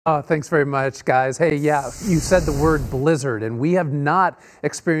Oh, thanks very much, guys. Hey, yeah, you said the word blizzard, and we have not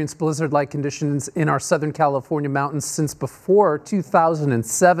experienced blizzard-like conditions in our Southern California mountains since before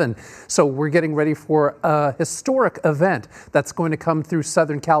 2007. So we're getting ready for a historic event that's going to come through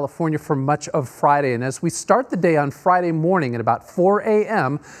Southern California for much of Friday. And as we start the day on Friday morning at about 4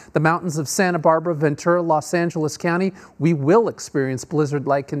 a.m., the mountains of Santa Barbara, Ventura, Los Angeles County, we will experience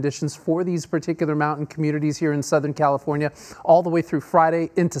blizzard-like conditions for these particular mountain communities here in Southern California all the way through Friday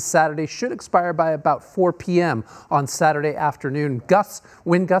into Saturday. Should expire by about 4 p.m. on Saturday afternoon.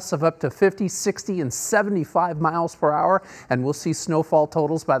 Wind gusts of up to 50, 60, and 75 miles per hour. And we'll see snowfall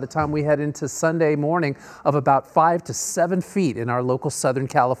totals by the time we head into Sunday morning of about 5 to 7 feet in our local Southern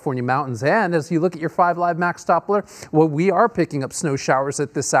California mountains. And as you look at your 5 Live Max Doppler, well, we are picking up snow showers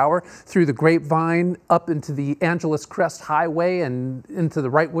at this hour through the Grapevine up into the Angeles Crest Highway and into the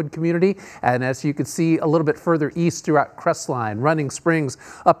Wrightwood community. And as you can see a little bit further east throughout Crestline, Running Springs,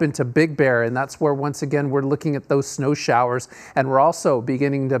 up into Big Bear, and that's where once again we're looking at those snow showers. And we're also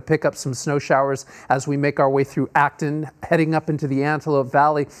beginning to pick up some snow showers as we make our way through Acton, heading up into the Antelope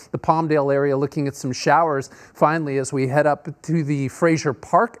Valley, the Palmdale area, looking at some showers. Finally, as we head up to the Frazier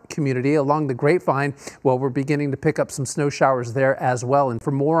Park community along the Grapevine, well, we're beginning to pick up some snow showers there as well. And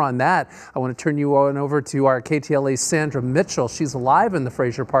for more on that, I want to turn you on over to our KTLA Sandra Mitchell. She's live in the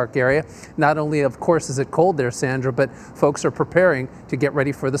Frazier Park area. Not only, of course, is it cold there, Sandra, but folks are preparing to get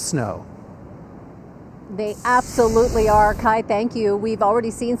ready for the snow. They absolutely are. Kai, thank you. We've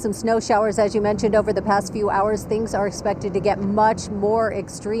already seen some snow showers, as you mentioned, over the past few hours. Things are expected to get much more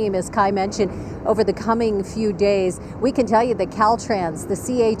extreme, as Kai mentioned, over the coming few days. We can tell you that Caltrans, the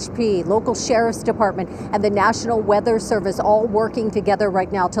CHP, local sheriff's department, and the National Weather Service all working together right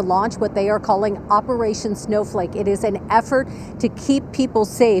now to launch what they are calling Operation Snowflake. It is an effort to keep people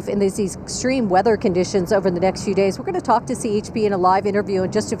safe in these extreme weather conditions over the next few days. We're going to talk to CHP in a live interview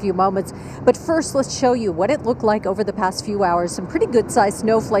in just a few moments. But first, let's show you what it looked like over the past few hours. Some pretty good sized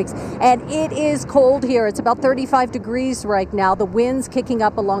snowflakes, and it is cold here. It's about 35 degrees right now. The wind's kicking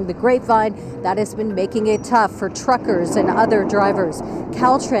up along the Grapevine. That has been making it tough for truckers and other drivers.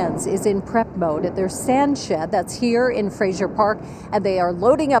 Caltrans is in prep mode at their sand shed that's here in Frazier Park, and they are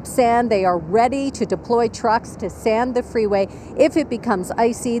loading up sand. They are ready to deploy trucks to sand the freeway if it becomes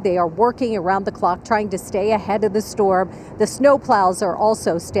icy. They are working around the clock trying to stay ahead of the storm. The snow plows are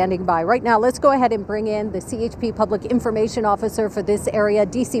also standing by. Right now, let's go ahead and bring in the CHP Public Information Officer for this area,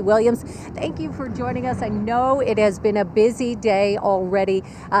 DC Williams. Thank you for joining us. I know it has been a busy day already.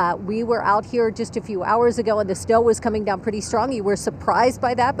 We were out here just a few hours ago and the snow was coming down pretty strong. You were surprised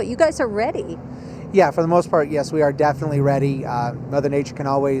by that, but you guys are ready. Yeah, for the most part, yes, we are definitely ready. Mother Nature can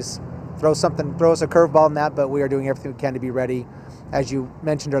always throw us a curveball in that, but we are doing everything we can to be ready. As you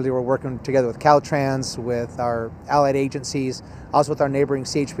mentioned earlier, we're working together with Caltrans, with our allied agencies, also with our neighboring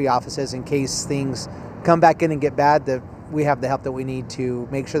CHP offices in case things come back in and get bad, that we have the help that we need to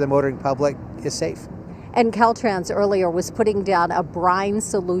make sure the motoring public is safe. And Caltrans earlier was putting down a brine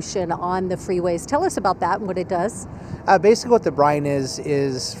solution on the freeways. Tell us about that and what it does. Basically what the brine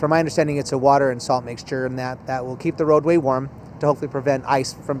is, from my understanding, it's a water and salt mixture, and that will keep the roadway warm to hopefully prevent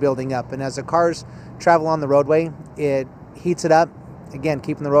ice from building up. And as the cars travel on the roadway, it heats it up, again,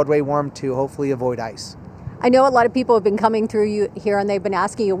 keeping the roadway warm to hopefully avoid ice. I know a lot of people have been coming through you here and they've been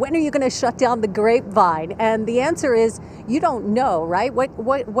asking you, when are you going to shut down the Grapevine? And the answer is, you don't know, right?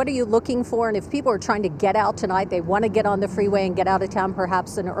 What are you looking for? And if people are trying to get out tonight, they want to get on the freeway and get out of town,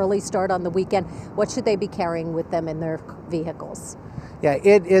 perhaps an early start on the weekend, what should they be carrying with them in their vehicles? Yeah,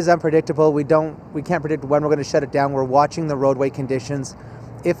 it is unpredictable. We can't predict when we're going to shut it down. We're watching the roadway conditions.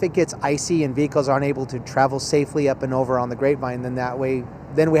 If it gets icy and vehicles aren't able to travel safely up and over on the Grapevine,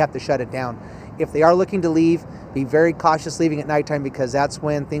 then we have to shut it down. If they are looking to leave, be very cautious leaving at nighttime, because that's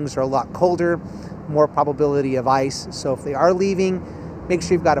when things are a lot colder, more probability of ice. So if they are leaving, make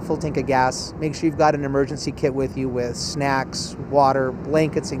sure you've got a full tank of gas. Make sure you've got an emergency kit with you with snacks, water,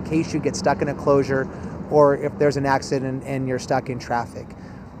 blankets in case you get stuck in a closure, or if there's an accident and you're stuck in traffic.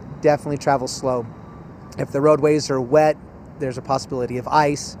 Definitely travel slow. If the roadways are wet, there's a possibility of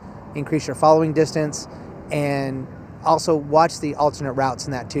ice. Increase your following distance, and also watch the alternate routes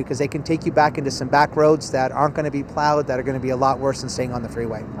in that too, because they can take you back into some back roads that aren't going to be plowed, that are going to be a lot worse than staying on the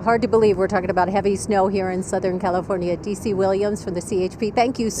freeway. Hard to believe we're talking about heavy snow here in Southern California. DC Williams from the CHP,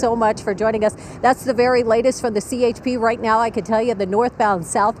 thank you so much for joining us. That's the very latest from the CHP right now. I can tell you the northbound,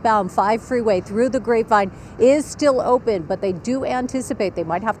 southbound 5 freeway through the Grapevine is still open, but they do anticipate they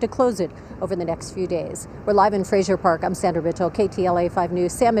might have to close it over the next few days. We're live in Frazier Park. I'm Sandra Mitchell, KTLA 5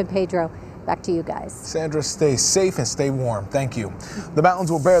 News. Sam and Pedro. Back to you guys. Sandra, stay safe and stay warm. Thank you. The mountains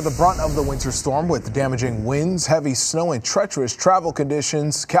will bear the brunt of the winter storm with damaging winds, heavy snow, and treacherous travel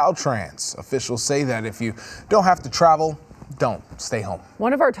conditions. Caltrans officials say that if you don't have to travel, don't stay home.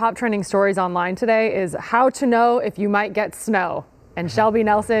 One of our top trending stories online today is how to know if you might get snow. And Shelby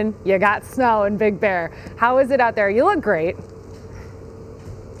Nelson, you got snow in Big Bear. How is it out there? You look great.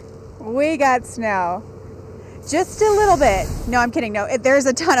 We got snow. Just a little bit. No, I'm kidding. No, there's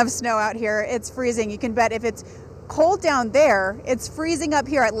a ton of snow out here. It's freezing. You can bet if it's cold down there, it's freezing up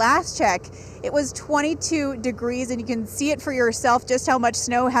here. At last check, it was 22 degrees, and you can see it for yourself just how much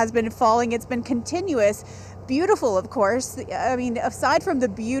snow has been falling. It's been continuous. Beautiful, of course. I mean, aside from the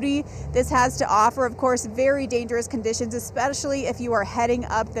beauty this has to offer, of course, very dangerous conditions, especially if you are heading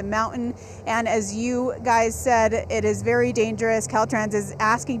up the mountain. And as you guys said, it is very dangerous. Caltrans is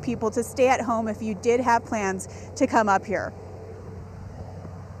asking people to stay at home if you did have plans to come up here.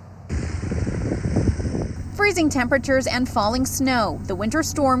 Freezing temperatures and falling snow, the winter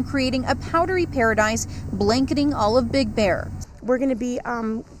storm creating a powdery paradise blanketing all of Big Bear. We're going to be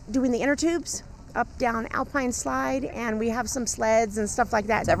doing the inner tubes, up down Alpine Slide, and we have some sleds and stuff like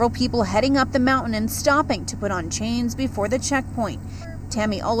that. Several people heading up the mountain and stopping to put on chains before the checkpoint.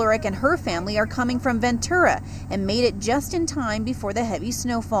 Tammy Ulrich and her family are coming from Ventura and made it just in time before the heavy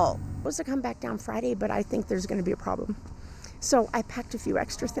snowfall. I was to come back down Friday, but I think there's going to be a problem. So I packed a few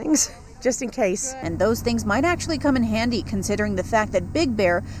extra things just in case. And those things might actually come in handy considering the fact that Big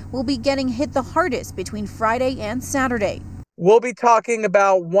Bear will be getting hit the hardest between Friday and Saturday. We'll be talking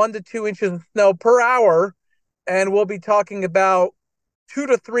about 1 to 2 inches of snow per hour, and we'll be talking about 2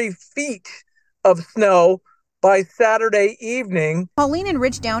 to 3 feet of snow by Saturday evening. Pauline and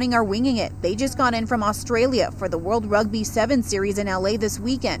Rich Downing are winging it. They just got in from Australia for the World Rugby 7 series in LA this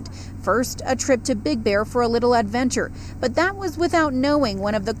weekend. First, a trip to Big Bear for a little adventure, but that was without knowing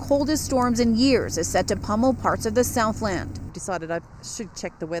one of the coldest storms in years is set to pummel parts of the Southland. Decided I should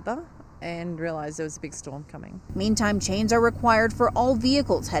check the weather and realized there was a big storm coming. Meantime, chains are required for all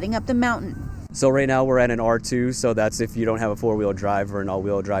vehicles heading up the mountain. So right now we're at an R2, so that's if you don't have a four-wheel drive or an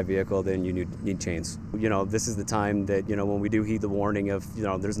all-wheel drive vehicle, then you need chains. You know, this is the time that, you know, when we do heed the warning of, you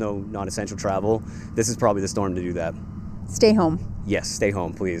know, there's no non-essential travel, this is probably the storm to do that. Stay home. Yes, stay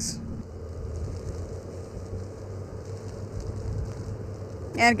home, please.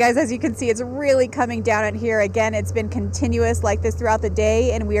 And guys, as you can see, it's really coming down out here. Again, it's been continuous like this throughout the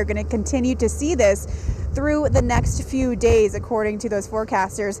day, and we are going to continue to see this through the next few days, according to those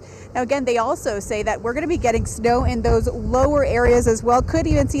forecasters. Now, again, they also say that we're going to be getting snow in those lower areas as well. Could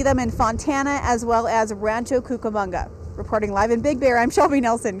even see them in Fontana as well as Rancho Cucamonga. Reporting live in Big Bear, I'm Shelby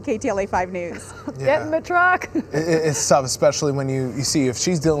Nelson, KTLA 5 News. Yeah. Get in the truck. It's tough, especially when you see if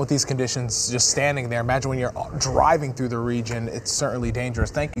she's dealing with these conditions just standing there. Imagine when you're driving through the region. It's certainly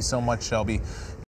dangerous. Thank you so much, Shelby.